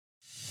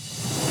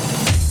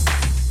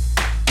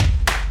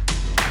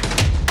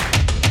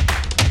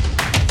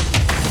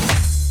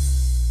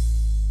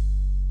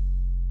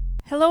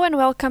Hello and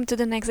welcome to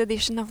the next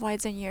edition of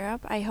Lights in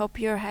Europe. I hope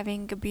you're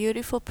having a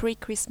beautiful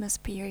pre-Christmas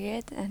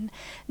period, and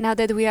now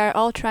that we are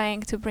all trying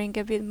to bring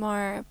a bit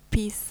more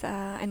peace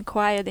and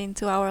quiet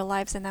into our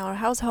lives and our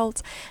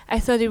households,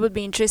 I thought it would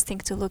be interesting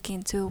to look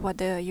into what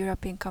the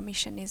European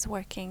Commission is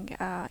working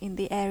in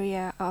the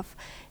area of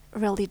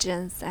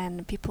religions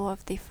and people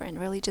of different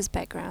religious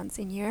backgrounds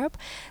in Europe.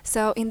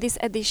 So in this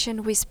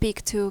edition we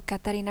speak to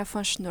Katharina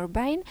von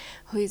Schnurbein,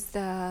 who is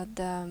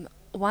the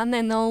one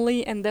and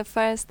only and the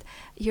first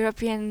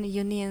European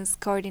Union's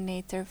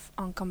coordinator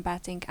on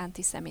combating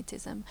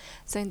anti-Semitism.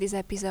 So in this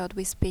episode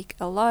we speak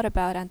a lot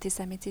about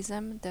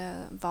anti-Semitism,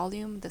 the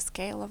volume, the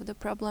scale of the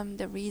problem,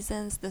 the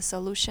reasons, the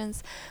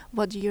solutions,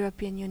 what the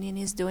European Union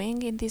is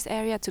doing in this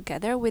area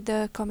together with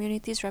the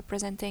communities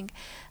representing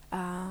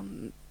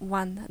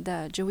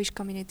the Jewish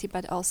community,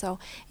 but also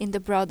in the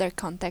broader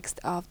context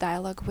of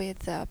dialogue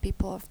with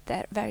people of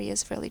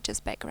various religious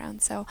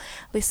backgrounds. So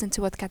listen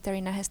to what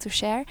Katharina has to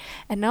share,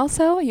 and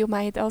also you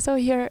might also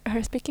hear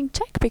her speaking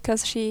Czech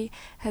because she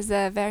has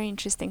a very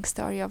interesting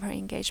story of her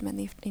engagement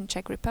in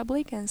Czech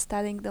Republic and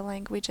studying the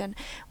language and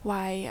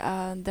why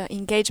the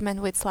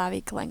engagement with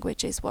Slavic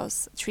languages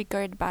was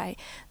triggered by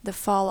the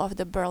fall of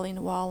the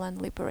Berlin Wall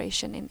and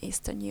liberation in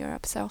Eastern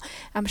Europe. So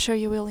I'm sure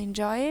you will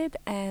enjoy it,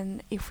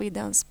 and if we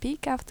don't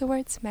speak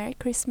afterwards, Merry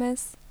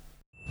Christmas.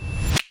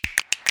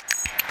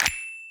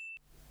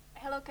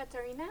 Hello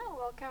Katharina,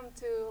 welcome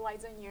to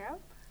Lights on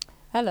Europe.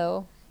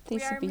 Hello,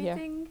 pleased to be here.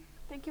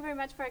 Thank you very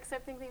much for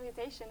accepting the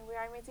invitation. We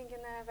are meeting in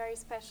a very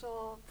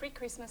special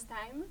pre-Christmas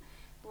time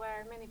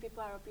where many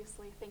people are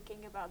obviously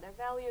thinking about their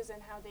values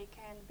and how they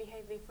can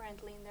behave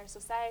differently in their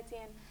society,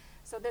 and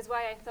so that's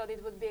why I thought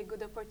it would be a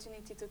good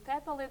opportunity to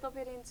tap a little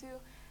bit into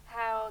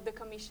how the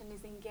Commission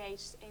is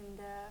engaged in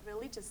the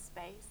religious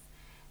space.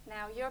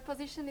 Now, your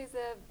position is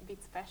a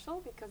bit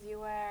special because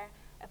you were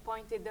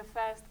appointed the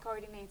first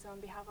coordinator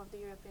on behalf of the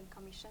European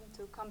Commission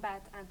to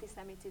combat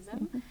anti-Semitism.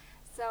 Mm-hmm.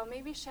 So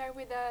maybe share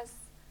with us,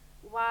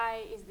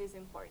 why is this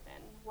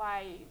important?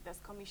 Why does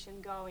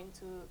Commission go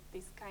into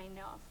this kind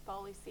of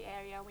policy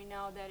area? We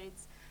know that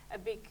it's a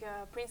big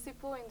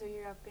principle in the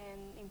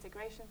European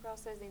integration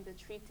process, in the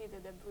treaty,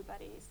 that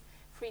everybody is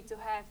free to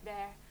have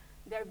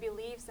their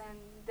beliefs and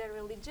their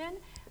religion.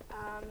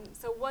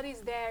 So what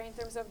is there in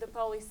terms of the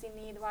policy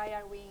need? Why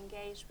are we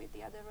engaged with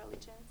the other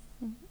religions?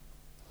 Mm-hmm.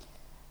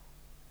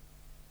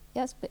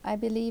 Yes, I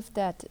believe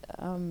that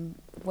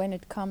when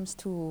it comes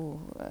to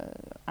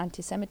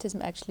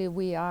anti-Semitism, actually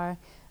we are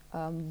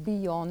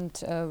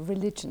beyond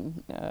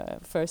religion,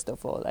 first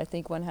of all. I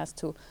think one has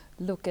to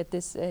look at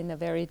this in a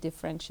very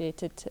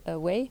differentiated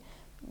way.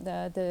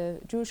 The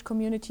Jewish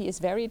community is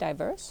very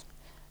diverse,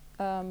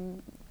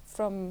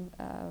 from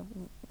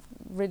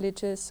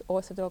religious,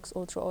 Orthodox,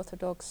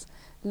 ultra-Orthodox,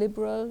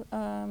 liberal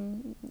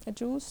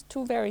Jews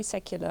to very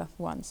secular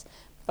ones.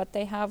 But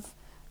they have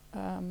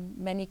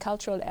many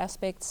cultural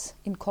aspects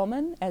in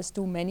common, as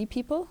do many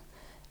peoples,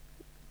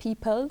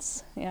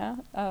 yeah,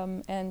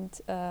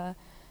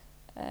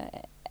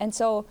 and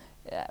so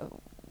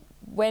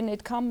when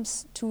it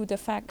comes to the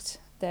fact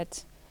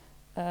that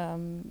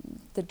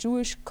the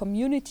Jewish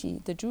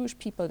community, the Jewish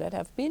people that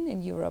have been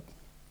in Europe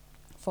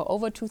for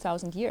over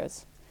 2,000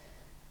 years,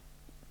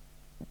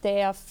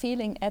 they are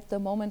feeling at the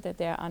moment that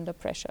they are under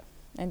pressure.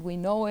 And we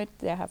know it.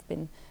 There have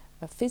been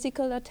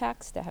physical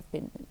attacks, there have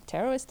been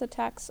terrorist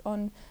attacks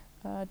on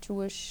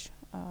Jewish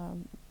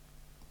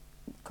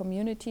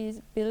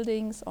communities,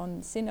 buildings,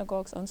 on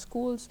synagogues, on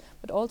schools,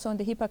 but also on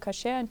the Hippa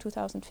Kasher in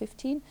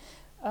 2015.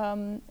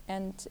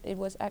 And it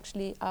was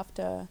actually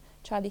after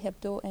Charlie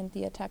Hebdo and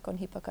the attack on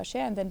Hippa Kasher,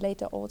 and then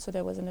later also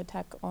there was an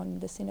attack on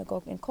the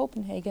synagogue in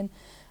Copenhagen,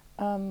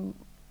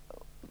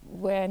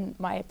 when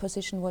my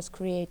position was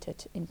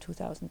created in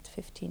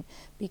 2015,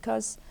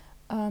 because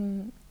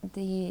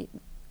the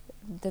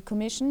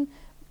Commission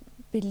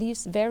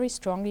believes very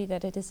strongly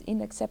that it is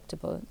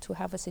unacceptable to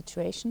have a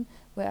situation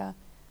where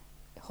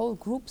whole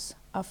groups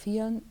are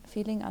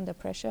feeling under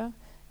pressure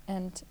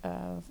and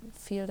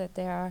feel that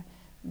they are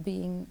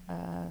being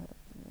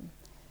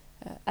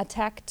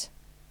attacked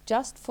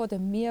just for the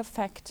mere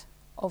fact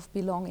of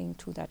belonging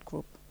to that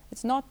group.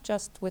 It's not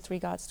just with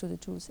regards to the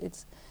Jews,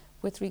 it's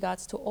with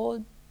regards to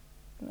all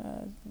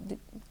the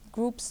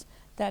groups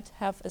that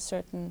have a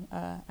certain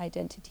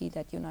identity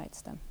that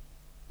unites them.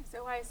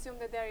 So I assume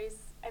that there is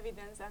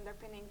evidence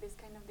underpinning this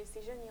kind of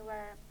decision. You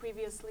were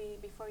previously,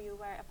 before you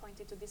were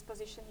appointed to this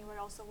position, you were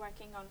also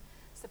working on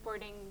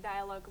supporting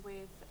dialogue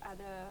with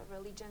other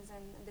religions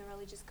and the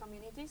religious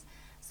communities.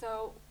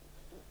 So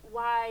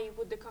why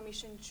would the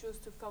Commission choose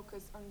to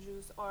focus on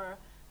Jews, or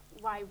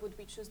why would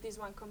we choose this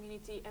one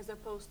community as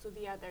opposed to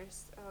the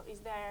others?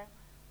 Is there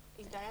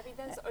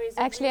evidence, or is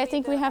actually, it I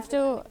think I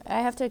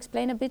have to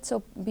explain a bit.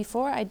 So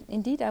before, I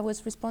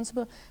was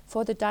responsible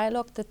for the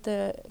dialogue that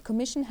the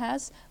Commission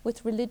has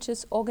with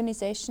religious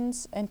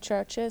organizations and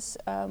churches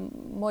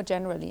more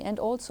generally, and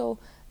also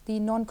the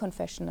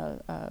non-confessional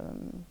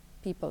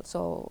people,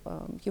 so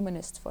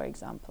humanists, for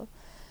example.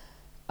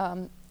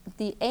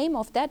 The aim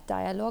of that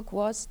dialogue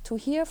was to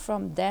hear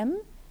from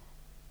them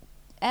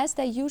as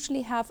they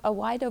usually have a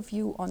wider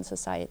view on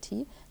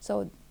society,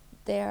 so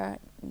they're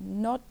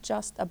not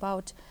just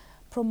about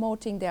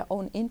promoting their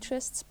own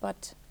interests,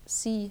 but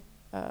see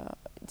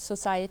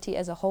society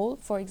as a whole,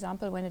 for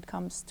example, when it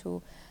comes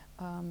to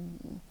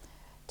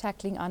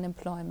tackling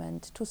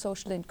unemployment, to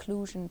social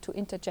inclusion, to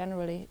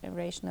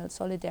intergenerational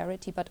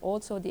solidarity, but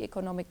also the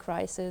economic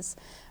crisis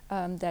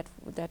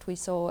that we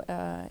saw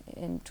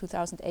in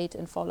 2008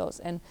 and follows.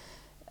 And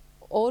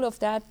all of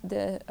that,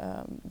 the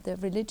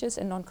religious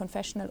and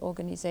non-confessional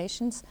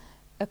organizations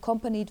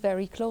accompanied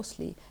very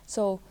closely.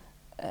 So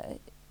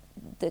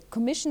the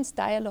Commission's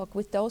dialogue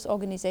with those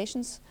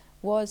organizations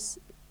was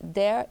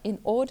there in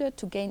order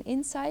to gain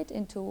insight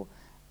into,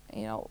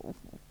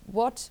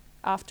 what,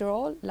 after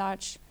all,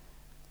 large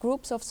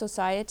groups of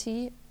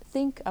society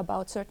think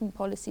about certain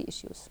policy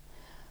issues.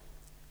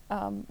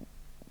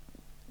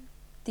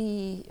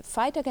 The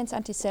fight against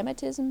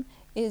anti-Semitism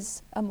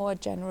is a more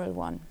general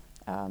one.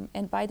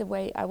 And by the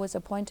way, I was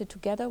appointed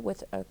together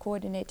with a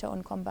coordinator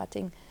on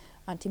combating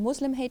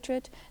anti-Muslim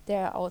hatred.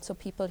 There are also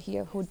people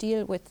here who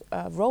deal with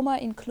Roma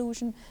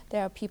inclusion.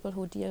 There are people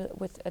who deal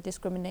with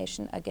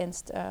discrimination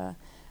against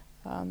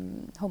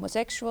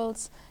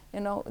homosexuals.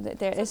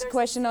 There is a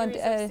question on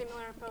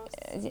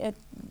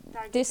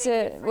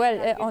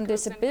on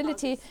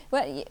disability.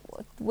 Well,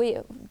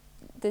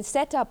 the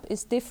setup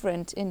is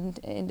different in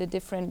the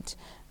different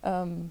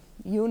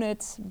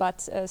units,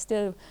 but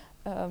still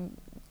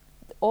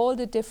all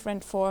the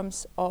different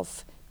forms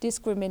of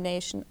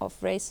discrimination, of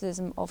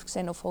racism, of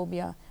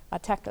xenophobia are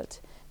tackled.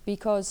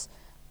 Because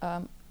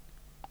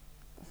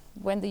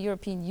when the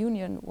European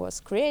Union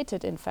was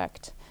created, in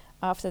fact,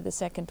 after the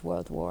Second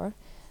World War,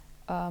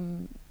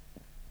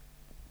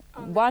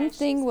 one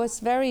thing was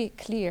very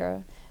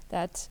clear,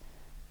 that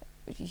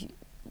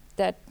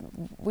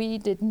we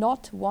did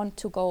not want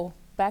to go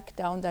back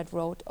down that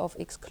road of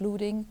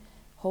excluding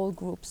whole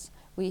groups.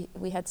 We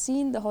had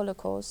seen the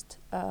Holocaust.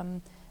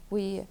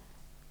 We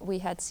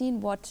had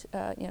seen what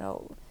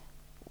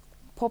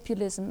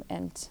populism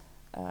and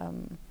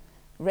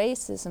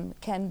racism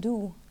can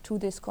do to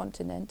this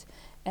continent,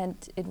 and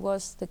it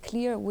was the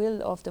clear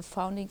will of the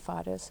founding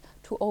fathers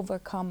to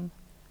overcome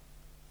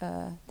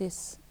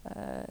this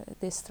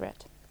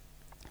threat.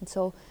 And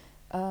so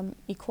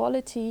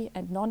equality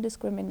and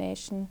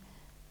non-discrimination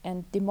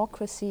and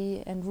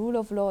democracy and rule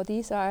of law,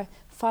 these are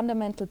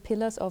fundamental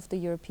pillars of the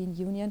European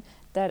Union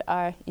that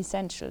are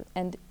essential.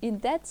 And in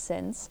that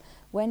sense,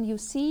 when you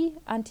see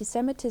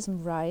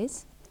anti-Semitism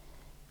rise,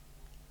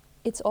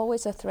 it's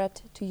always a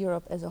threat to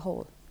Europe as a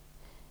whole.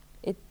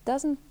 It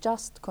doesn't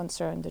just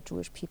concern the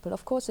Jewish people.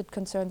 Of course, it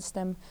concerns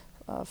them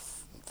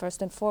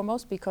first and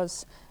foremost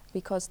because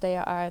they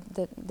are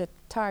the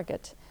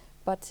target.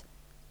 But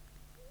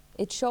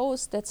it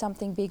shows that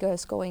something bigger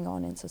is going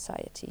on in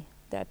society,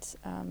 that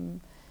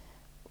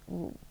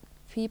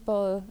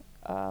people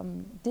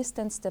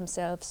distance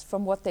themselves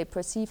from what they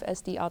perceive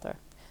as the other,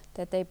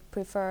 that they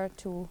prefer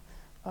to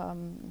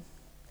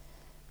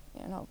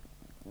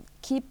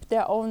keep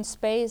their own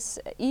space,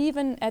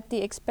 even at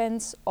the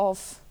expense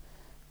of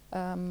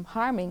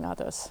harming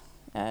others.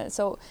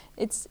 So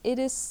it's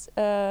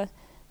a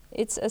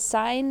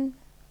sign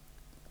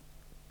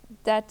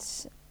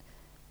that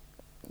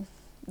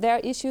there are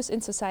issues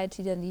in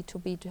society that need to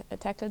be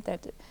tackled,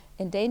 that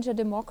endanger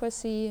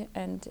democracy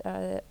and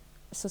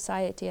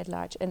society at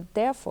large. And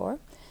therefore,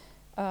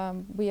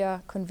 we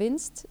are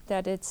convinced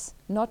that it's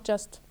not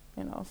just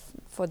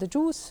for the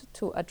Jews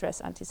to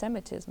address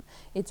anti-Semitism.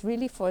 It's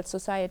really for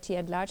society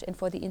at large and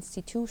for the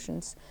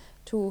institutions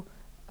to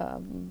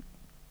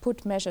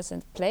put measures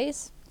in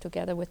place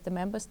together with the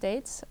member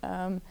states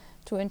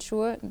to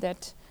ensure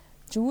that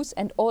Jews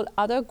and all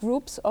other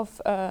groups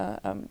of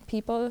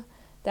people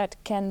that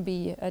can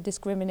be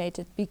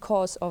discriminated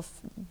because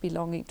of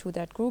belonging to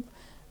that group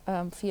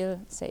feel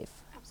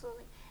safe.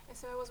 Absolutely. And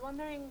so I was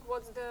wondering,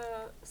 what's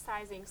the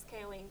sizing,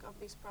 scaling of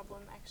this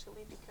problem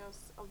actually?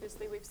 Because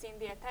obviously we've seen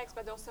the attacks,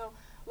 but also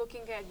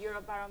looking at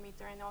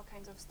Eurobarometer and all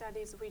kinds of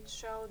studies which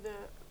show the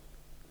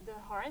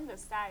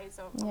horrendous size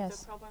of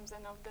the problems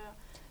and of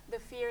the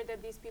fear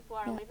that these people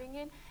are living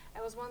in.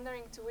 I was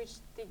wondering to which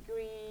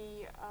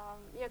degree,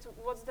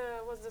 what's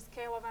the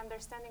scale of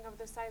understanding of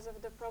the size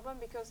of the problem?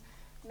 Because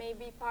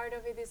maybe part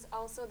of it is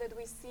also that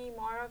we see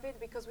more of it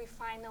because we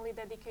finally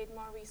dedicate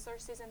more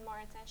resources and more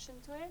attention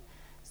to it.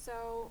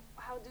 So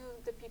how do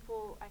the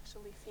people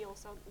actually feel?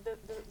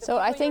 So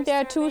I think there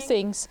are two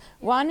things.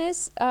 Yeah. One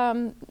is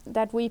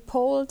that we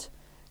polled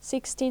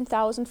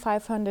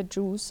 16,500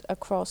 Jews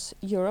across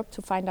Europe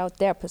to find out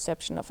their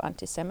perception of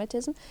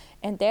anti-Semitism.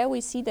 And there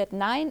we see that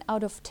 9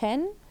 out of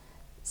 10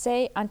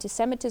 say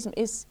anti-Semitism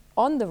is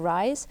on the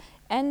rise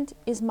and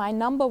is my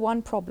number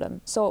one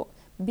problem. So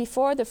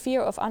before the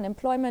fear of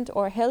unemployment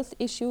or health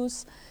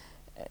issues,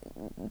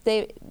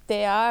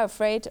 they are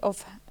afraid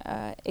of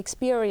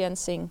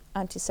experiencing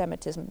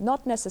anti-Semitism.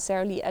 Not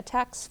necessarily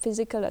attacks,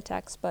 physical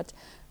attacks, but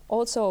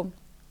also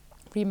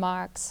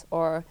remarks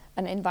or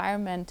an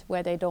environment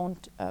where they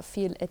don't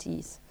feel at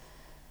ease.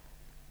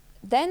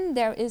 Then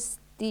there is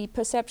the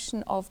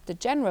perception of the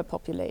general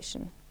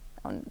population.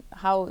 on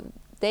how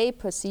they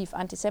perceive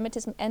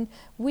anti-Semitism, and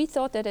we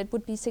thought that it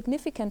would be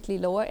significantly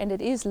lower, and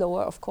it is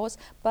lower, of course,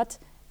 but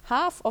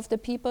half of the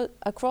people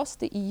across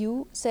the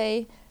EU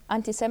say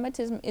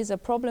anti-Semitism is a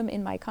problem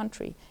in my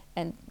country,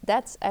 and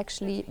that's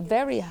actually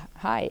very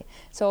high.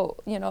 So,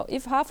 you know,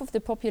 if half of the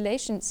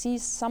population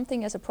sees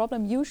something as a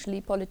problem,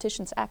 usually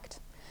politicians act.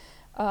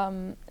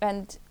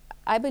 And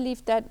I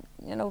believe that,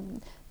 you know,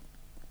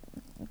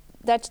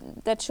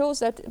 that shows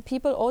that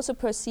people also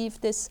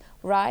perceive this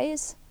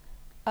rise,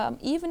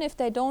 even if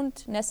they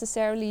don't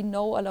necessarily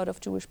know a lot of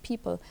Jewish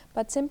people,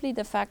 but simply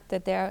the fact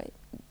that there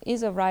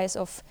is a rise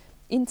of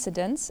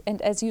incidents,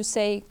 and as you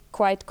say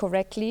quite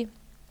correctly,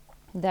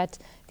 that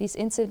these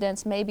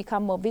incidents may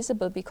become more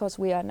visible because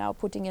we are now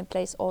putting in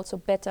place also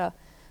better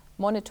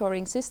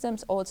monitoring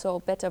systems, also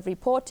better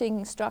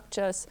reporting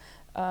structures,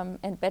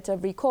 and better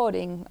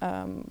recording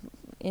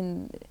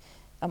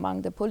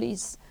among the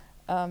police.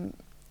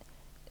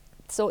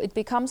 So it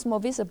becomes more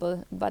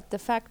visible, but the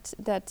fact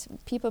that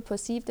people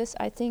perceive this,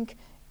 I think,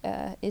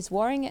 is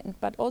worrying,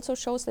 but also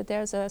shows that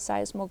there's a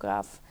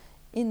seismograph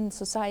in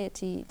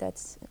society that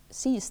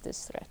sees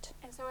this threat.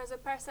 And so as a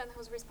person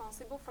who's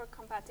responsible for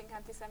combating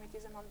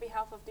anti-Semitism on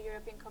behalf of the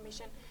European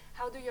Commission,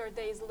 how do your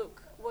days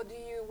look? What do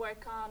you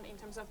work on in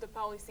terms of the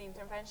policy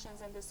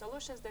interventions and the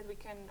solutions that we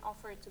can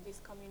offer to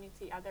this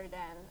community other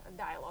than a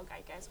dialogue,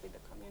 I guess, with the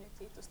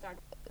community to start?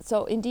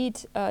 So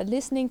indeed,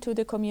 listening to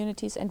the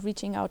communities and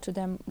reaching out to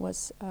them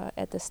was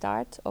at the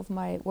start of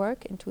my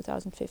work in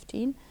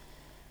 2015.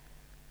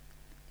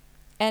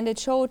 And it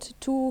showed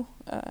two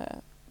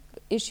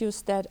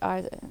issues that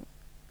are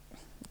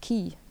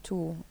key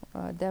to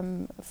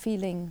them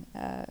feeling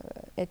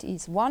at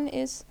ease. One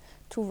is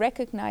to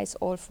recognize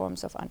all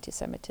forms of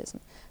anti-Semitism.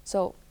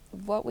 So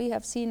what we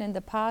have seen in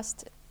the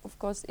past, of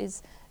course,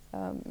 is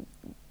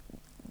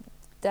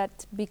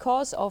that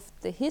because of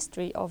the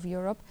history of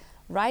Europe,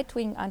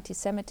 right-wing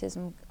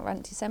anti-Semitism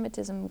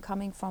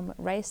coming from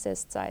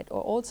racist side,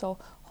 or also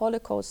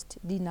Holocaust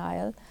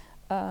denial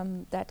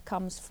that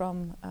comes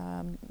from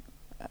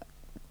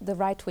the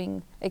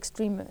right-wing,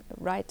 extreme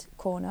right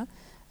corner,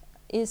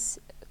 is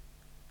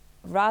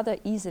rather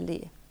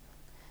easily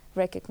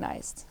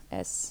recognized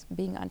as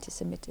being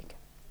anti-Semitic.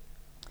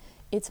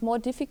 It's more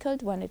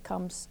difficult when it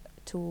comes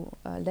to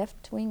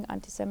left-wing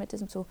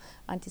anti-Semitism, so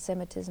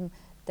anti-Semitism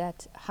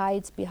that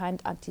hides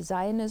behind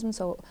anti-Zionism,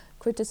 so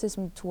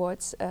criticism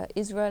towards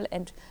Israel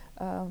and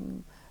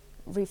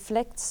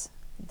reflects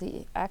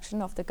the action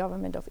of the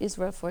government of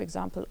Israel, for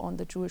example, on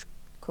the Jewish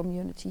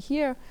community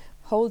here,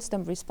 holds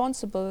them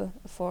responsible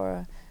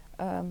for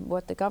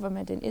what the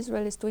government in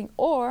Israel is doing,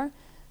 or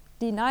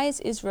denies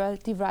Israel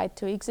the right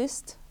to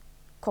exist,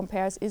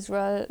 compares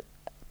Israel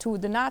to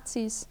the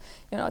Nazis.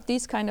 You know,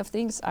 these kind of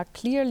things are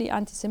clearly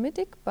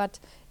anti-Semitic, but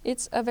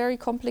it's a very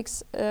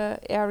complex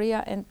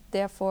area, and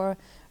therefore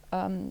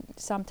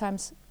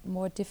sometimes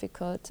more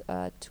difficult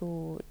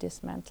to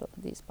dismantle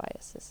these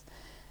biases.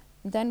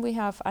 Then we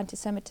have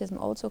anti-Semitism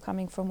also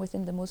coming from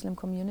within the Muslim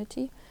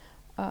community.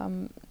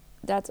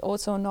 That's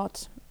also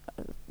not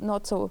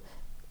so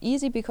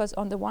easy, because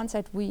on the one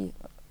side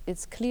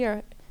it's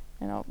clear,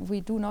 you know, we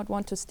do not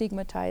want to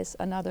stigmatize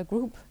another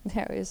group.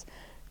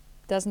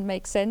 Doesn't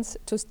make sense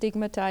to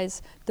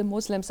stigmatize the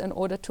Muslims in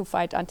order to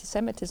fight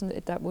anti-Semitism.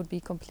 That would be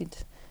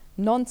complete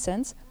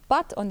nonsense.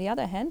 But on the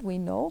other hand, we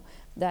know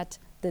that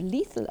the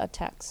lethal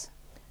attacks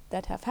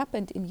that have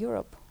happened in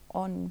Europe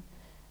on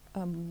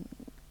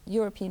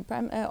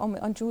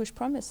on Jewish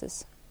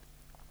premises,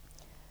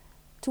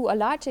 to a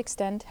large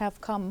extent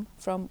have come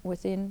from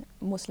within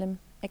Muslim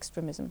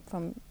extremism,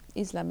 from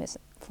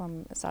Islamism,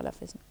 from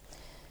Salafism.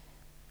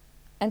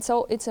 And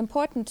so it's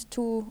important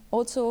to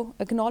also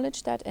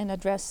acknowledge that and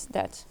address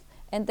that.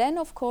 And then,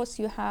 of course,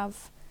 you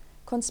have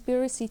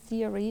conspiracy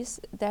theories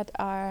that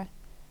are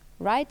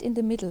right in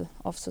the middle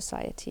of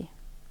society.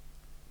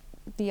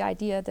 The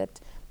idea that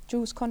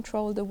Jews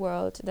control the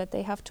world, that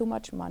they have too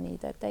much money,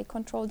 that they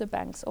control the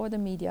banks or the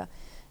media,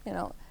 you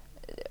know,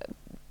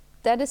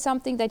 that is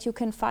something that you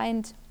can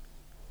find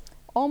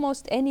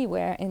almost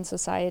anywhere in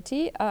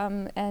society,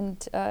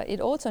 and it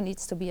also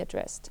needs to be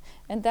addressed.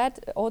 And that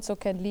also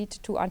can lead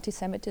to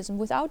anti-Semitism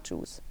without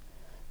Jews.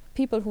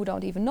 People who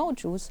don't even know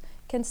Jews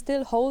can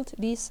still hold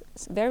these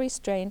very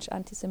strange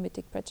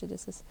anti-Semitic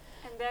prejudices.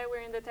 And there we're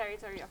in the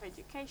territory of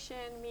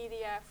education,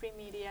 media, free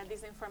media,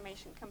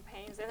 disinformation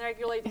campaigns, and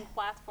regulating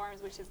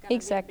platforms, which is going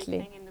to be a big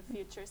thing in the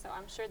future. So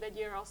I'm sure that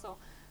you're also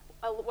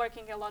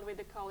working a lot with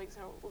the colleagues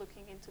who are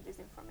looking into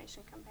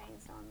disinformation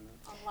campaigns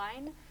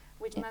online,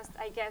 which must,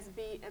 I guess,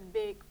 be a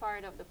big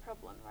part of the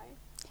problem, right?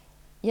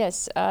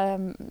 Yes,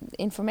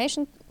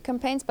 information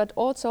campaigns, but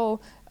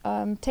also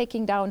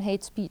taking down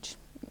hate speech,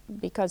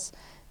 because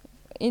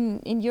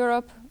in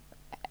Europe,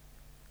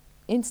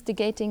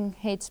 instigating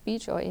hate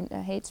speech or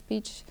hate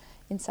speech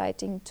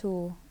inciting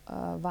to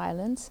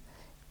violence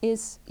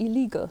is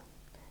illegal.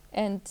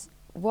 And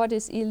what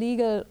is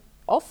illegal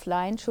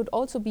offline should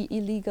also be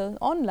illegal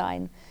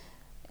online.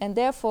 And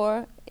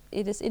therefore,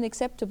 it is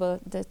unacceptable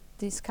that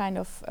this kind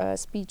of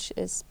speech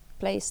is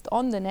placed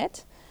on the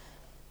net.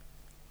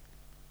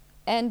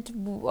 And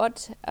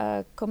what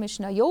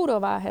Commissioner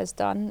Jourova has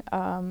done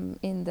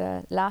in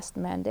the last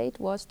mandate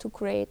was to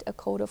create a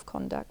code of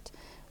conduct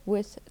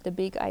with the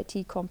big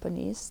IT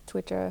companies,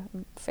 Twitter,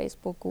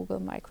 Facebook, Google,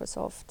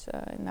 Microsoft,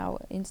 now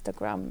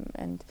Instagram,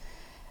 and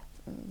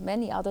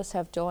many others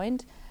have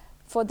joined,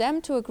 for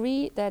them to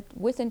agree that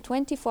within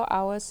 24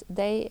 hours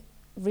they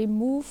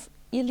remove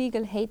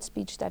illegal hate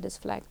speech that is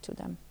flagged to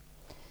them.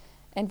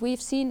 And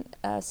we've seen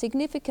a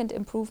significant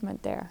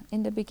improvement there.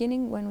 In the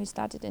beginning, when we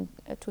started in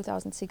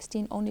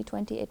 2016, only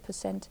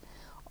 28%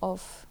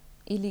 of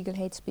illegal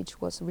hate speech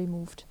was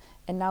removed.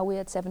 And now we're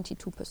at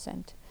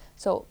 72%.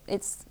 So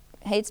it's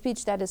hate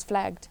speech that is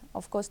flagged.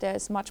 Of course, there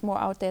is much more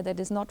out there that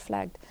is not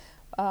flagged.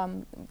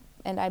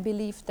 And I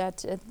believe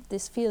that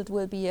this field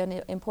will be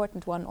an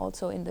important one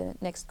also in the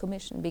next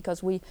commission,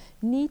 because we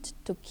need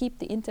to keep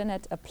the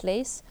internet a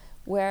place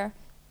where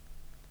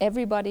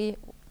everybody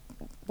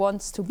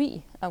wants to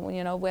be,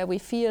 where we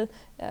feel,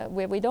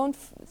 where we don't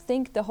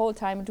think the whole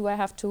time, do I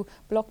have to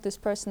block this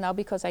person now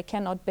because I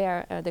cannot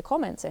bear the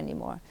comments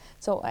anymore.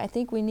 So I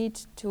think we need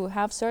to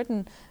have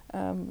certain,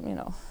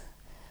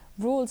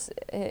 rules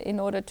in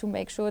order to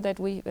make sure that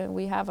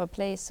we have a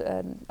place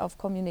of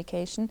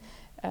communication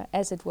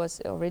as it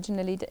was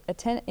originally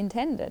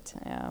intended.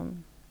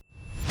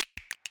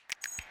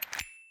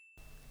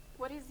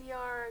 What is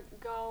your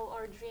goal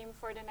or dream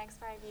for the next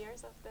 5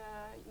 years of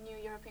the new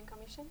European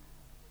Commission?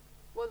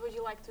 What would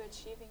you like to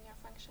achieve in your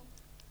function?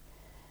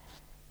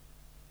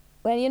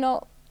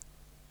 Well,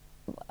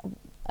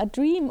 a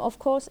dream, of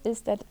course,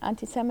 is that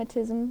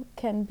anti-Semitism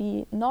can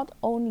be not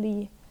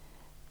only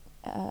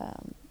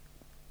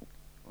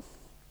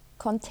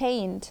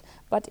contained,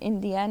 but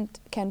in the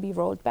end can be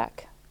rolled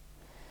back.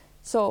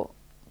 So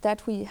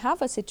that we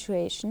have a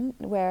situation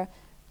where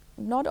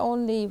not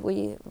only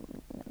we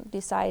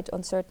decide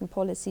on certain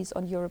policies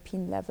on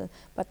European level,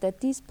 but that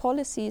these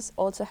policies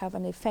also have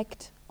an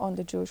effect on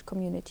the Jewish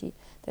community,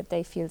 that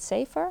they feel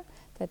safer,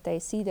 that they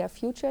see their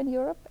future in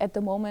Europe. At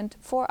the moment,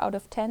 4 out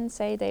of 10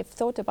 say they've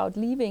thought about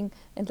leaving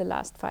in the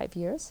last 5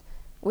 years,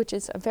 which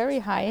is a very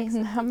high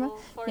number.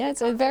 Yeah,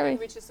 it's a very,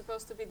 which is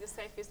supposed to be the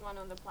safest one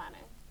on the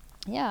planet.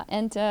 Yeah,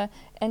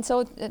 and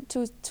so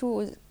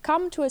to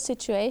come to a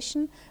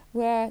situation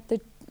where the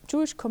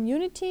Jewish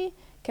community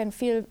can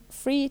feel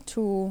free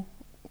to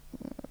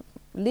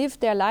live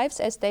their lives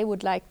as they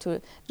would like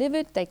to live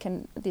it. They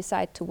can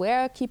decide to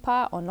wear a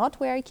kippah or not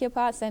wear a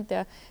kippah, send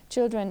their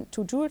children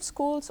to Jewish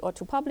schools or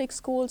to public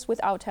schools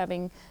without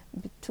having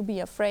to be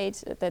afraid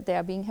that they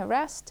are being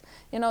harassed.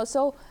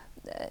 So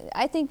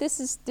I think this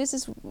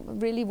is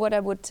really what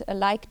I would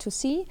like to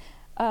see.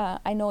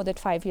 I know that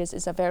 5 years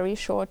is a very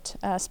short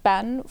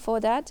span for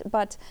that,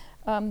 but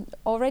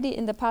already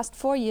in the past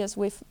 4 years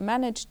we've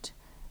managed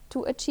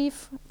to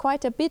achieve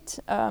quite a bit.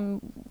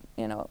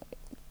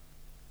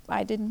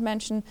 I didn't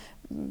mention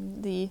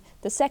the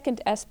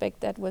second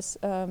aspect that was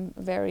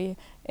very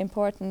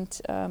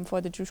important for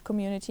the Jewish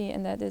community,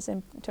 and that is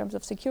in terms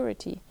of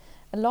security.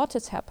 A lot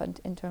has happened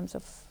in terms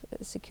of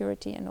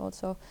security, and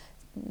also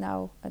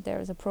now there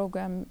is a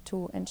program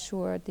to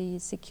ensure the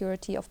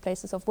security of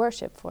places of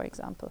worship, for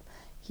example,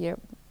 here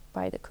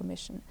by the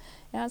Commission.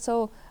 Yeah,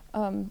 so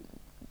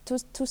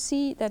to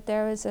see that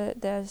there's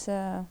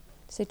a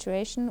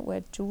situation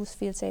where Jews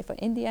feel safer.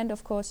 In the end,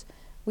 of course,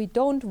 we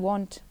don't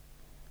want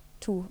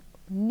to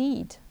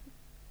need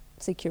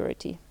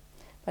security,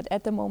 but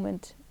at the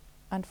moment,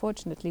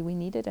 unfortunately, we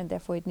need it, and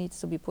therefore it needs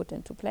to be put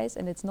into place.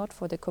 And it's not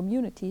for the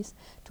communities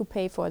to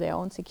pay for their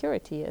own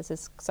security, as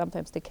is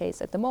sometimes the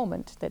case at the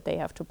moment, that they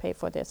have to pay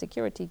for their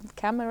security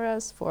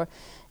cameras, for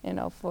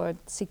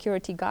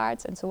security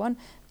guards, and so on.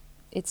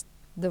 It's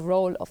the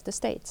role of the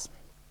states.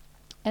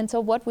 And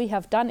so what we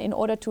have done in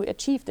order to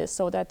achieve this,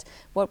 so that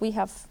what we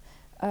have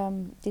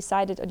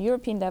decided on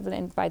European level,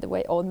 and by the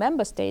way, all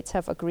member states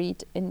have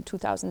agreed in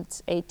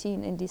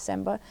 2018 in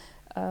December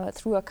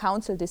through a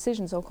council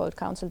decision, so-called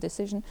council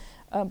decision,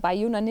 by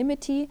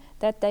unanimity,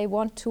 that they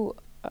want to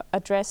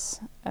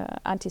address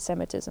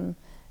anti-Semitism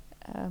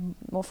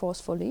more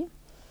forcefully.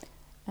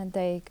 And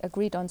they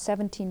agreed on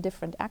 17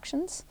 different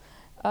actions.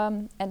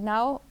 And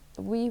now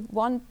we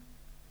want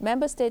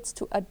member states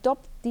to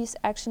adopt these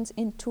actions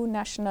into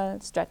national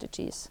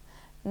strategies,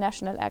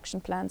 national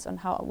action plans on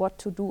what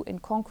to do in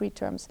concrete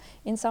terms.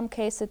 In some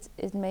cases,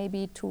 it may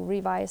be to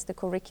revise the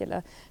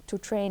curricula, to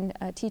train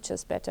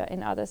teachers better.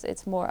 In others,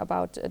 it's more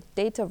about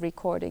data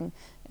recording.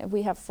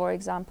 We have, for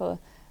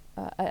example,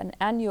 an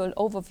annual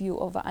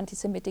overview of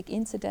anti-Semitic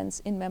incidents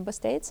in member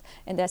states,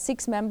 and there are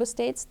 6 member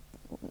states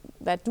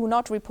that do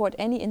not report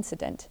any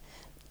incident.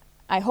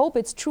 I hope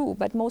it's true,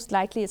 but most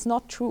likely it's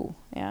not true.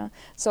 Yeah?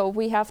 So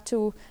we have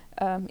to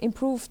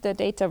improve the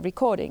data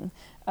recording.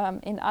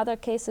 In other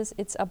cases,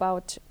 it's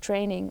about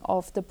training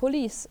of the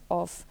police,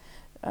 of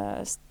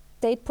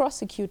state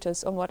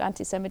prosecutors on what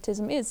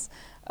anti-Semitism is.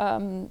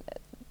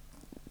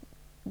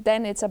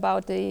 Then it's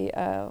about the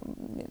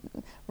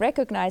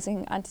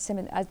recognizing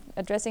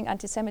addressing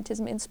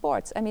anti-Semitism in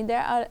sports. I mean,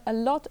 there are a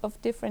lot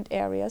of different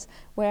areas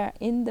where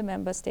in the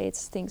member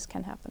states things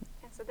can happen.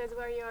 And so that's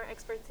where your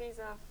expertise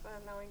of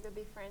knowing the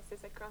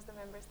differences across the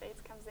member states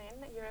comes in.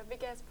 You're a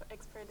big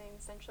expert in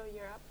Central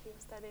Europe.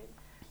 You've studied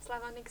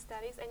Slavonic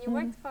studies, and you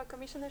worked for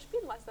Commissioner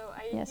Špidla, so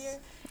I hear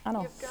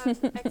you've got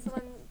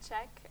excellent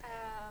Czech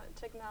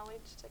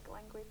knowledge, Czech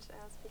language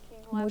speaking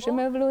level.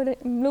 Můžeme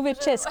mluvit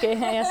česky,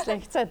 jestli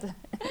chcete.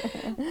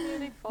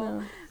 Beautiful.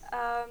 No.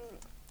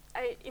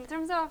 In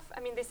terms of,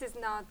 I mean, this is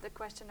not the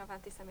question of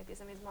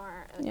anti-Semitism, it's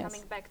more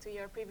coming back to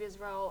your previous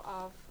role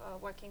of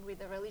working with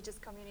the religious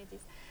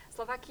communities.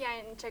 Slovakia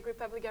and Czech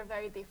Republic are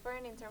very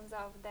different in terms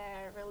of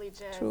their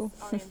religious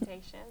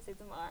orientations.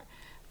 It's more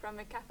from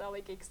a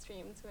Catholic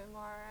extreme to a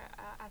more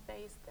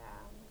atheist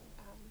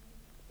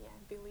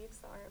beliefs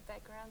or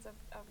backgrounds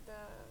of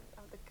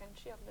the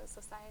country, of the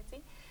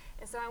society.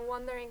 And so I'm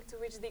wondering to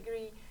which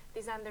degree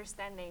this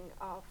understanding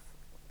of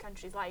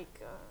countries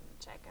like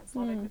Czech and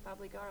Slovak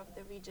Republic or of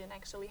the region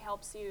actually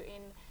helps you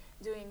in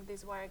doing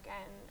this work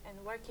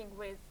and working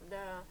with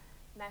the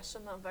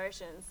national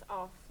versions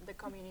of the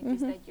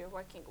communities that you're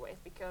working with,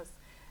 because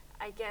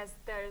I guess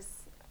there's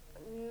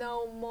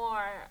no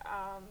more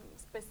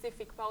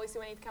specific policy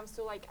when it comes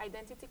to like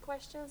identity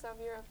questions of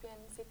European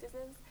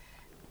citizens.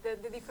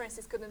 The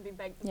differences couldn't be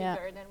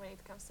bigger than when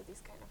it comes to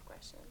these kind of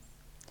questions.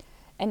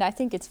 And I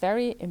think it's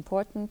very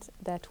important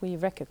that we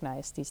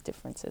recognize these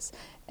differences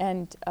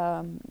and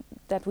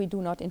that we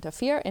do not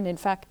interfere. And in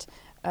fact,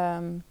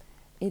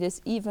 it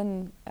is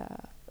even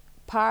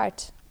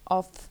part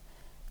of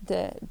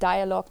the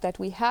dialogue that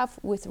we have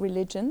with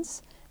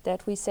religions,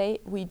 that we say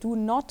we do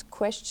not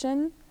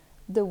question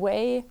the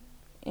way,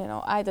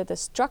 either the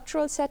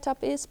structural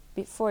setup is,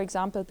 for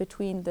example,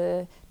 between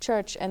the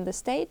church and the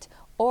state,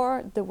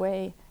 or the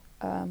way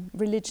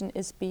religion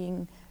is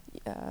being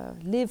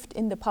lived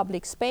in the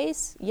public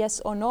space, yes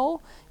or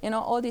no.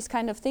 All these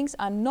kind of things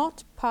are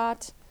not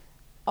part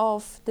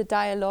of the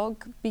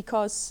dialogue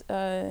because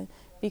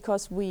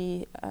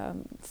we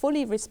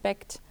fully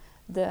respect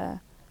the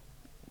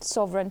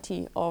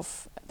sovereignty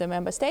of the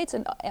member states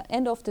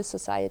and of the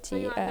society. So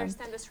you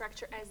understand the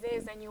structure as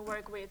is and you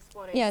work with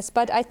what is. Yes,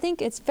 but I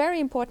think it's very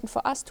important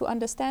for us to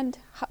understand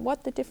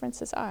what the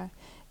differences are.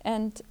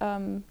 And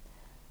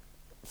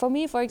for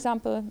me, for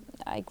example,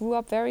 I grew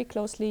up very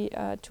closely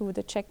to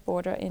the Czech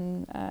border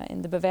in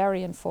the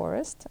Bavarian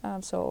forest,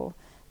 so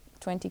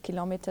 20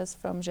 kilometers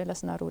from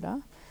Železná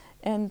Ruda.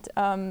 And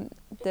can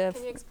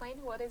you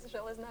explain what is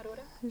Železná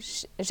Ruda?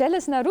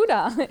 Železná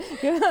Ruda.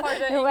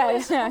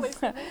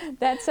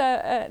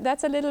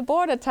 That's a little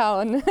border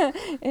town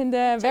in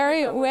the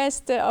very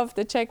west of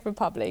the Czech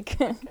Republic.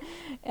 Okay.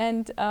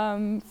 And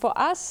for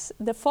us,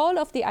 the fall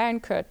of the Iron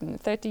Curtain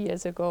 30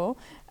 years ago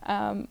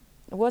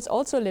was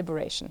also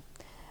liberation.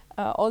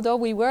 Although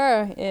we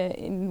were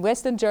in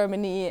Western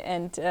Germany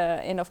and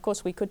of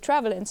course we could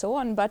travel and so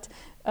on, but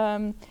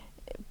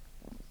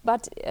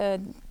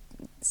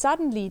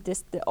suddenly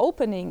the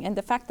opening and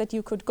the fact that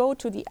you could go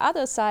to the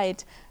other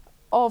side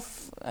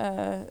of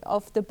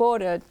the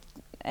border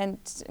and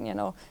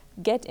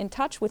get in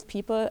touch with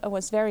people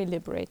was very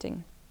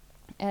liberating.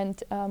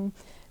 And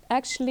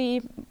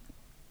actually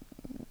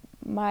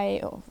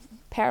my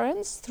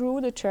parents,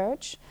 through the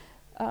church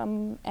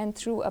and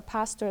through a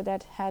pastor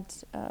that had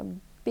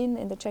been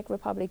in the Czech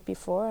Republic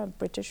before, a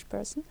British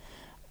person,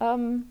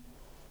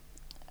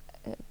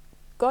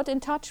 got in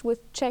touch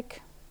with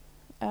Czech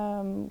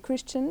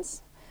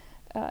Christians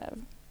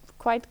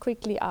quite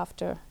quickly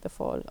after the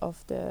fall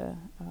of the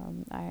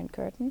Iron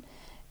Curtain.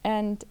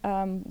 And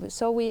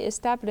so we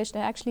established,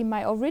 and actually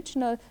my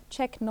original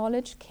Czech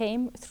knowledge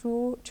came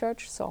through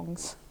church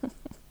songs.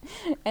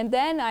 And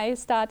then I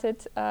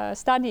started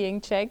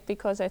studying Czech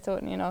because I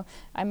thought,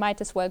 I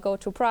might as well go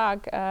to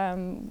Prague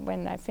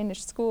when I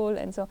finished school,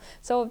 and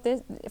so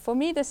this, for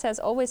me, this has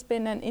always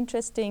been an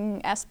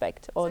interesting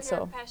aspect. Also, so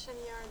your passion,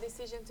 your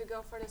decision to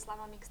go for the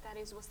Slavonic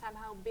studies was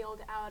somehow built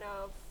out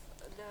of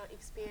the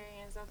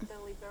experience of the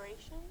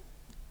liberation.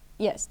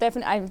 Yes,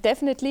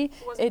 definitely.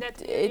 Was it that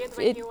period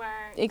when you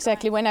were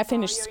exactly when I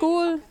finished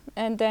school,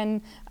 and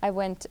then I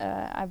went.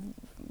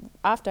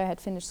 After I had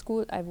finished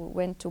school, I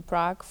went to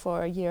Prague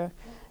for a year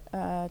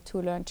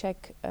to learn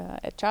Czech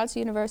at Charles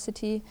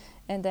University,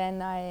 and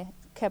then I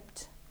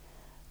kept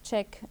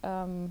Czech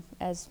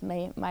as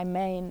my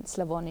main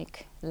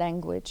Slavonic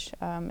language,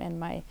 and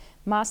my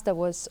master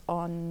was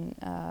on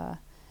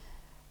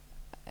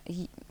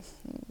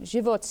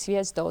Život s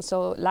hvězdou,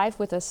 so Life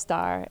with a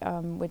Star,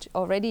 which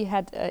already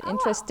had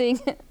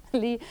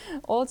interestingly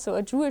also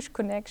a Jewish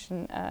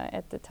connection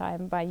at the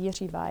time by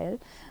Jiří Weil,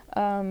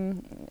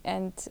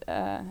 and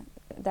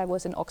that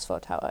was in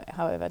Oxford,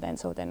 however.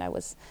 Then I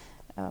was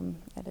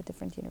at a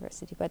different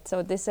university. But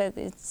so this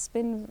it's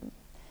been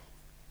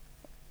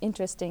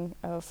interesting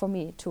for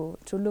me to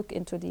look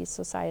into these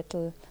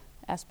societal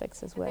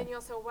aspects as well. And then you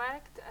also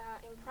worked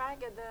in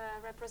Prague at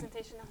the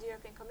representation of the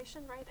European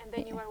Commission, right? And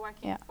then you were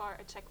working for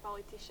a Czech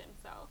politician,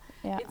 so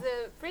it's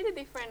a pretty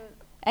different.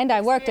 And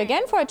I worked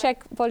again for a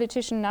Czech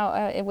politician now.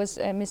 It was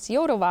Ms.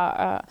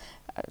 Jourová,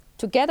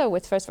 together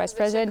with First Vice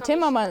President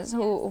Timmermans,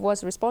 who yes.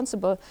 was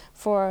responsible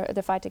for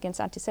the fight against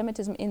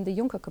anti-Semitism in the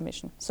Juncker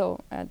Commission. So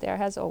there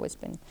has always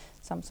been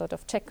some sort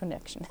of Czech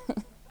connection.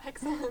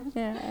 Excellent.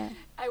 Yeah.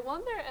 I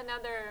wonder,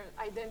 another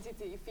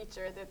identity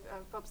feature that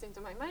pops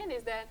into my mind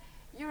is that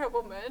you're a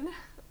woman,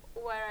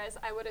 whereas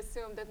I would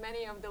assume that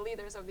many of the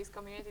leaders of these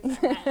communities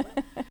are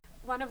men.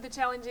 One of the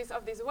challenges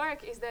of this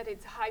work is that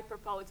it's hyper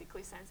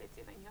politically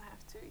sensitive, and you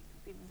have to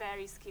be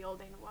very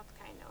skilled in what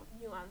kind of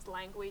nuanced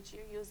language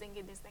you're using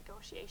in these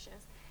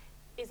negotiations.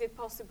 Is it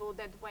possible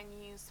that when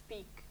you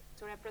speak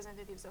to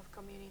representatives of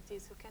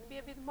communities who can be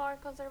a bit more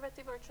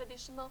conservative or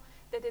traditional,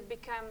 that it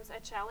becomes a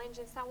challenge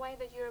in some way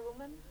that you're a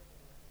woman?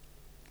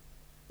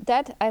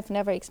 That I've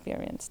never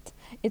experienced.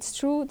 It's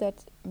true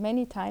that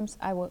many times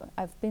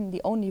I've been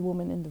the only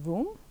woman in the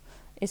room,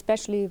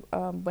 especially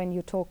when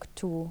you talk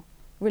to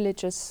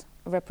religious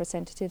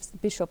representatives,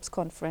 bishops'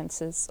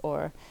 conferences,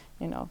 or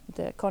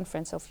the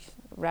conference of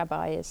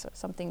rabbis or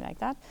something like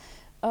that.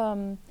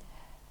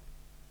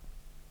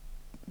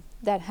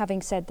 That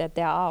having said that,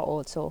 there are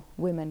also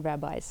women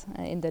rabbis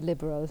in the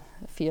liberal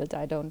field.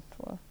 I don't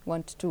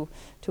want to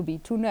be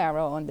too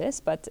narrow on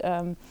this, but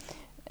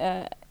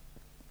I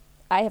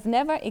have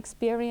never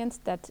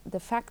experienced that the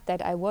fact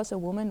that I was a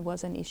woman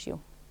was an issue.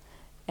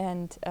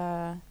 And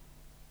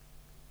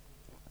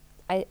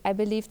I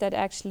believe that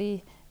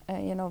actually,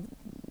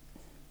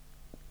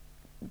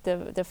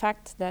 the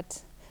fact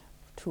that,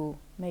 to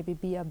maybe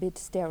be a bit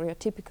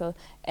stereotypical,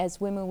 as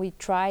women we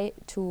try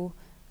to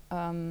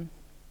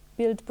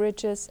build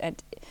bridges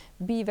and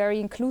be very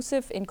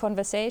inclusive in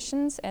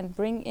conversations and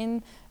bring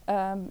in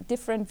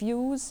different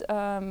views.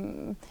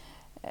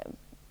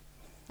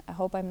 I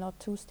hope I'm not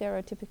too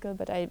stereotypical,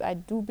 but I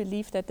do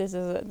believe that this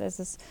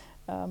is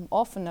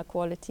often a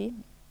quality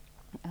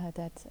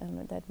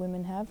that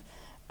women have,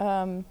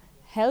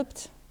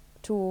 helped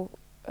to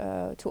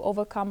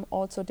overcome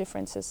also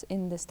differences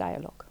in this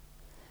dialogue,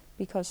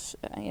 because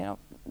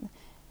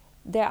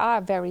there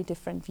are very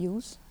different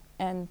views.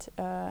 And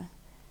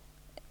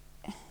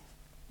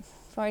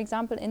for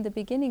example, in the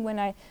beginning,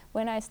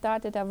 when I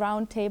started a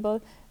round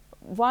table,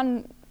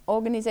 one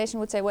organization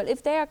would say, well,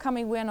 if they are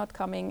coming, we're not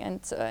coming.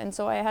 And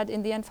so I had,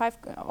 in the end, 5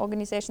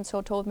 organizations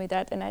who told me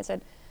that. And I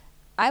said,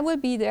 I will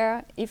be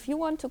there. If you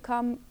want to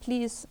come,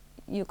 please,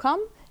 you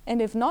come. And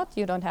if not,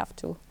 you don't have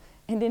to.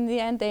 And in the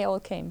end, they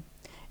all came.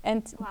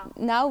 And wow.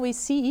 Now we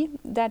see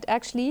that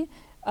actually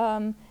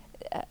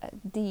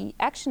the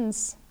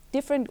actions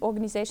different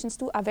organizations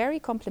do are very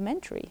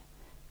complementary.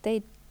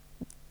 They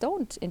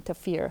don't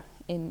interfere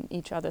in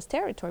each other's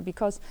territory,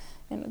 because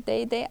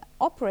they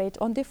operate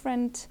on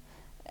different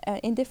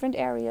in different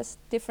areas,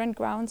 different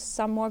grounds,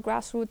 some more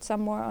grassroots,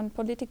 some more on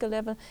political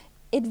level.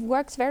 It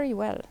works very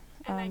well.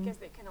 And I guess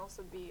they can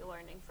also be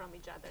learning from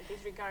each other,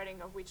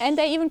 disregarding of which... And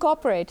they even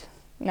cooperate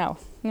now,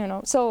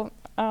 So,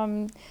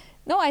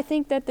 no, I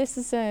think that this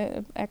is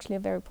actually a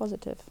very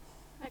positive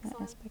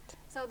aspect.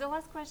 So the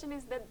last question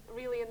is that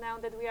really now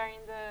that we are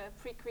in the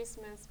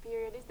pre-Christmas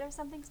period, is there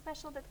something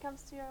special that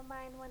comes to your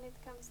mind when it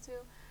comes to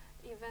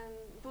even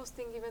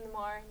boosting even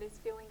more this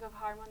feeling of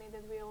harmony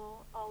that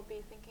we'll all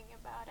be thinking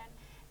about, and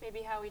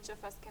maybe how each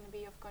of us can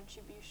be of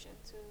contribution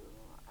to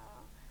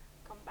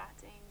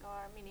combating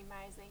or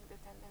minimizing the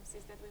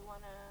tendencies that we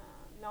want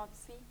to not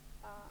see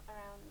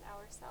around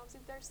ourselves?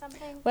 Is there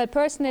something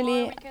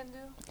personally, more we can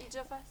do, each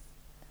of us?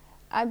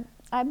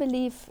 I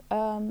believe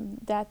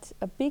that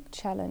a big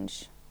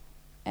challenge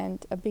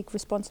and a big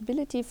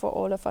responsibility for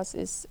all of us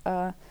is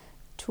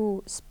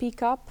to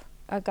speak up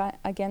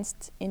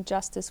against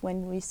injustice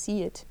when we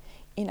see it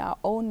in our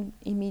own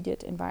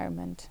immediate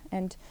environment.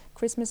 And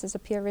Christmas is a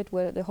period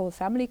where the whole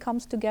family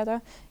comes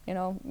together.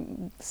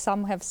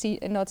 Some have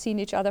not seen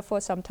each other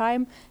for some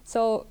time,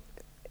 so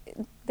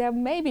there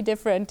may be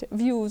different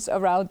views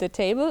around the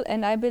table,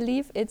 and I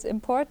believe it's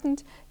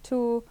important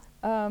to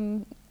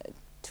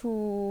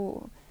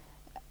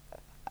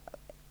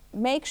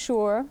make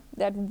sure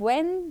that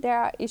when there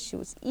are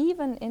issues,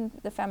 even in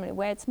the family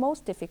where it's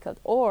most difficult,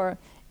 or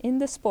in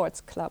the sports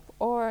club,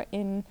 or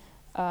in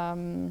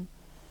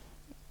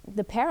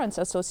the parents'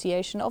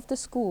 association of the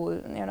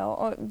school,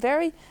 or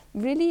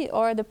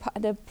or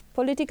the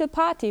political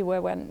party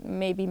where one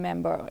may be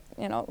member,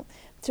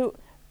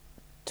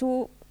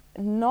 to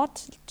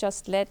not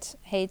just let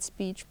hate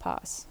speech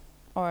pass,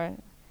 or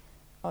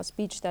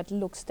speech that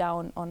looks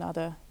down on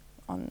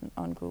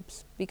on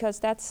groups, because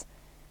that's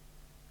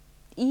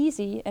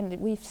easy, and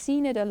we've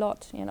seen it a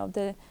lot.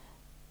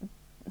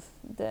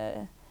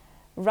 The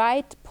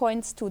right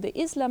points to the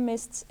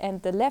Islamists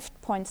and the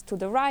left points to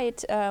the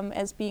right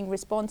as being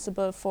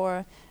responsible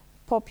for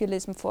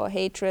populism, for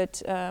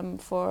hatred,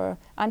 for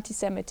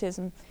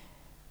anti-Semitism.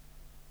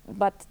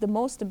 But the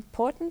most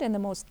important and the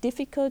most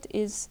difficult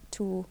is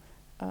to,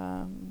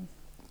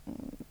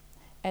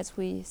 as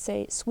we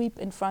say, sweep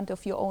in front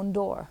of your own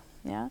door,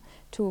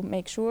 to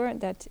make sure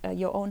that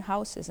your own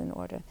house is in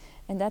order.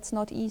 And that's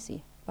not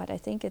easy, but I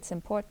think it's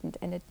important,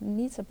 and it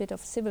needs a bit of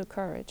civil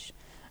courage.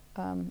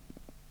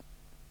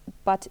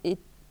 But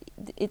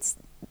it's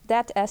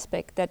that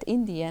aspect that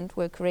in the end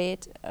will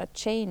create a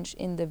change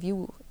in the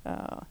view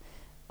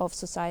of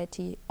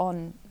society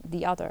on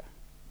the other,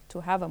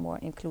 to have a more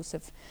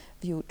inclusive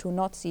view, to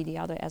not see the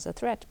other as a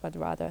threat, but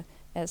rather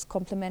as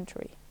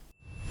complementary.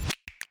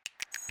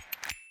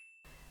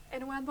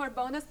 And one more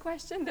bonus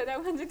question that I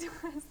wanted to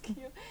ask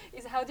you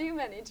is, how do you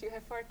manage? You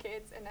have 4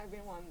 kids, and I've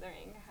been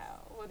wondering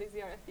what is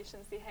your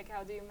efficiency?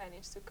 How do you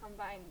manage to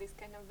combine this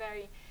kind of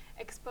very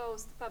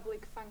exposed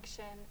public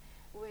function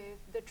with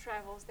the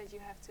travels that you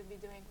have to be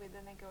doing, with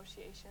the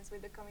negotiations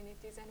with the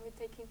communities, and with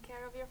taking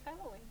care of your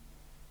family?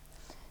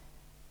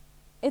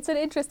 It's an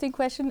interesting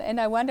question,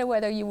 and I wonder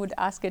whether you would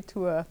ask it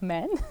to a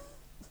man.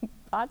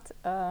 But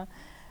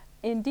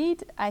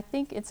indeed, I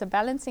think it's a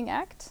balancing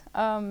act.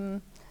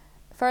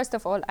 First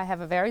of all, I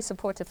have a very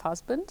supportive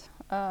husband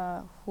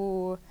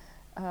who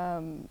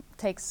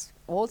takes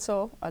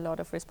also a lot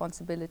of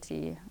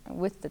responsibility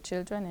with the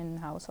children in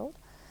the household.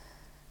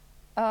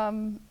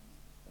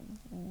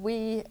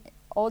 We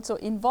also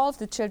involve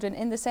the children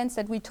in the sense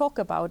that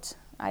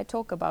I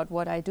talk about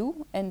what I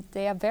do, and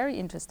they are very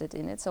interested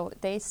in it. So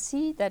they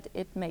see that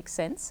it makes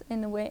sense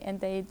in a way, and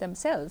they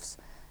themselves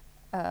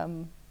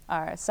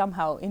are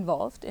somehow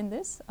involved in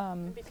this.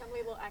 Become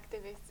little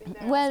activists in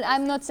their Well,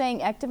 I'm not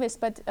saying activists,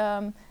 but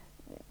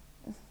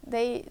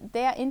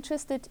they are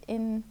interested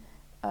in,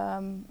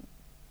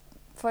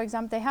 for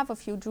example, they have a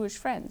few Jewish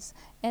friends.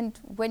 And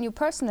when you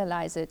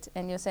personalize it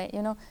and you say,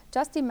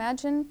 just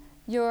imagine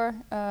your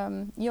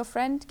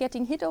friend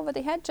getting hit over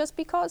the head just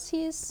because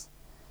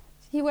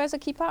he wears a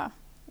kippah.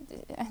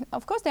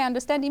 Of course, they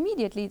understand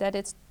immediately that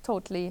it's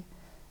totally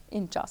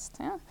unjust.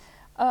 Yeah?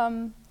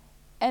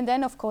 And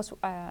then, of course,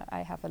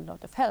 I have a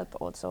lot of help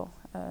also.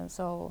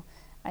 So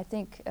I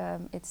think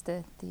it's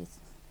the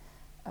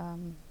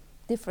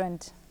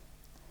different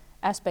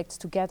aspects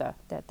together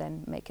that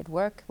then make it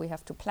work. We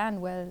have to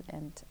plan well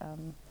and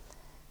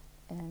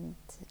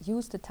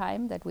use the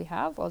time that we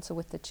have also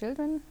with the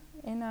children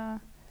in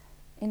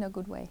a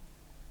good way.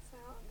 So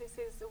this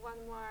is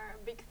one more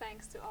big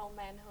thanks to all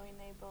men who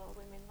enable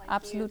women like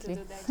Absolutely. you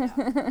to do their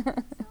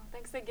job. So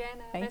thanks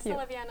again. Thank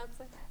Vesele you.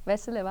 Vianoce.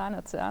 Vesele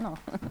Vánoce, áno.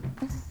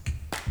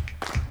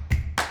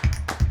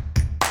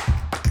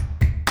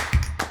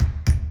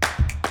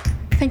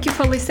 Thank you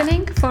for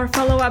listening. For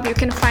follow-up, you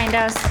can find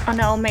us on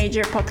all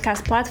major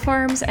podcast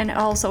platforms and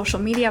all social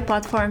media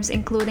platforms,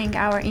 including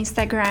our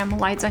Instagram,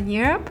 Lights on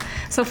Europe.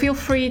 So feel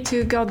free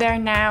to go there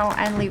now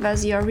and leave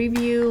us your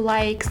review,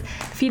 likes,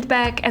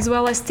 feedback, as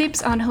well as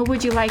tips on who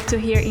would you like to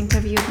hear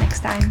interviewed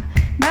next time.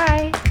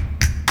 Bye!